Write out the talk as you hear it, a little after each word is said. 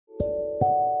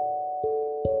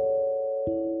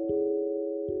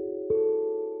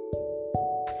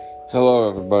Hello,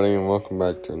 everybody, and welcome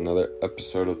back to another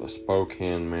episode of the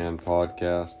Spokane Man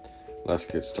podcast. Let's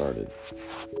get started.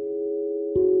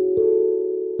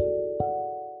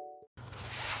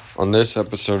 On this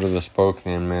episode of the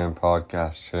Spokane Man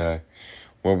podcast today,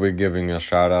 we'll be giving a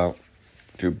shout out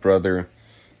to brother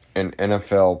and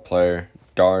NFL player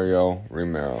Dario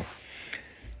Romero.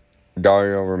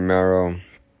 Dario Romero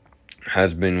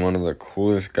has been one of the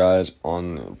coolest guys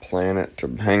on the planet to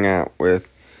hang out with.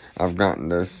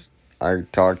 I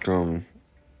talk to him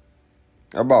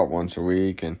about once a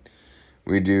week, and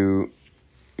we do,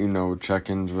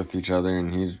 check-ins with each other,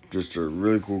 and he's just a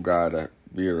really cool guy to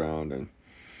be around. And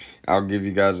I'll give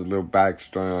you guys a little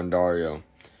backstory on Dario.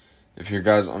 If you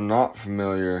guys are not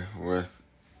familiar with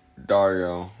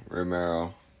Dario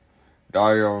Romero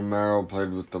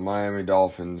played with the Miami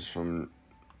Dolphins from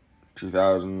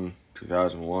 2000,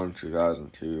 2001,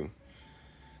 2002.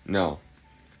 No,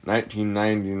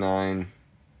 1999,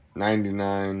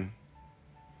 99,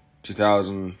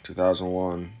 2000,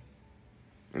 2001,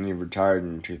 and he retired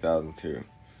in 2002.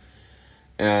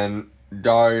 And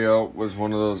Dario was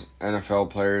one of those NFL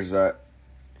players that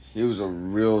he was a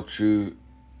real true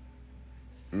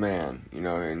man,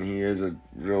 and he is a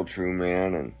real true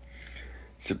man. And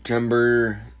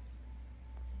September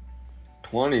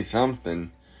 20-something,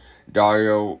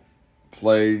 Dario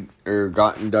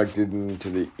got inducted into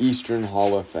the Eastern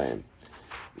Hall of Fame.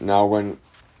 Now, when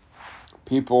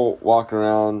people walk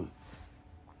around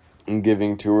and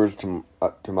giving tours to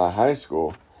my high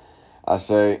school, I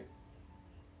say,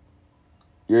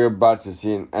 you're about to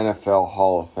see an NFL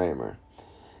Hall of Famer.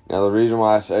 Now, the reason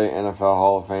why I say NFL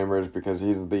Hall of Famer is because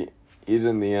he's in the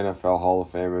NFL Hall of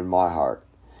Fame in my heart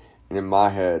and in my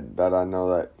head, that I know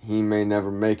that he may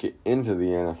never make it into the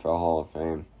NFL Hall of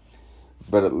Fame,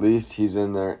 but at least he's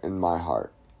in there in my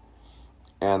heart.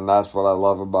 And that's what I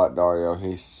love about Dario.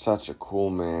 He's such a cool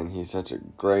man. He's such a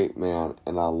great man,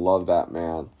 and I love that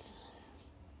man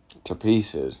to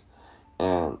pieces.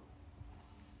 And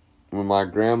when my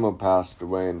grandma passed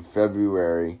away in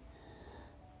February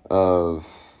of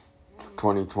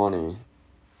 2020,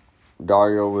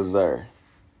 Dario was there.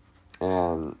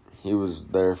 And he was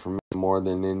there for me more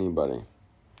than anybody.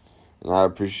 And I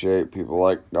appreciate people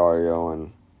like Dario,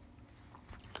 and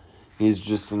he's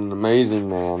just an amazing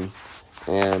man.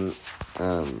 And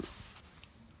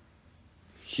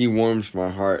he warms my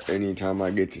heart anytime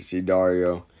I get to see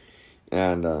Dario.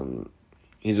 And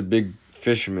he's a big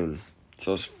fisherman.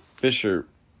 So there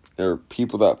are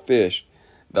people that fish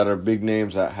that are big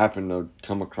names that happen to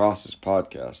come across this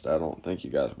podcast. I don't think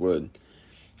you guys would.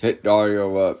 Hit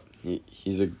Dario up.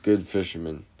 He's a good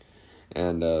fisherman.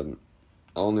 And the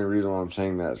only reason why I'm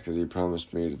saying that is because he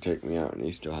promised me to take me out, and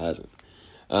he still hasn't.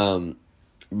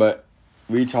 But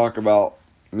we talk about,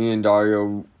 me and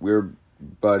Dario, we're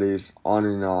buddies on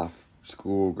and off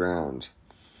school grounds.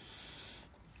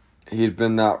 He's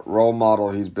been that role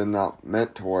model. He's been that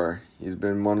mentor. He's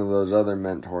been one of those other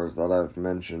mentors that I've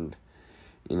mentioned.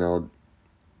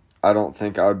 I don't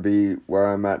think I'd be where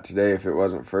I'm at today if it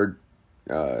wasn't for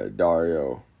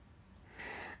Dario.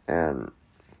 And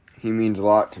he means a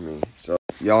lot to me. So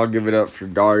y'all give it up for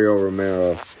Dario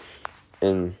Romero.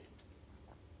 And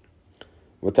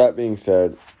with that being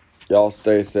said, y'all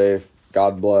stay safe,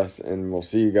 God bless, and we'll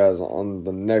see you guys on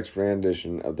the next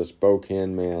rendition of the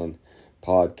Spokane Man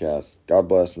podcast. God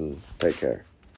bless and take care.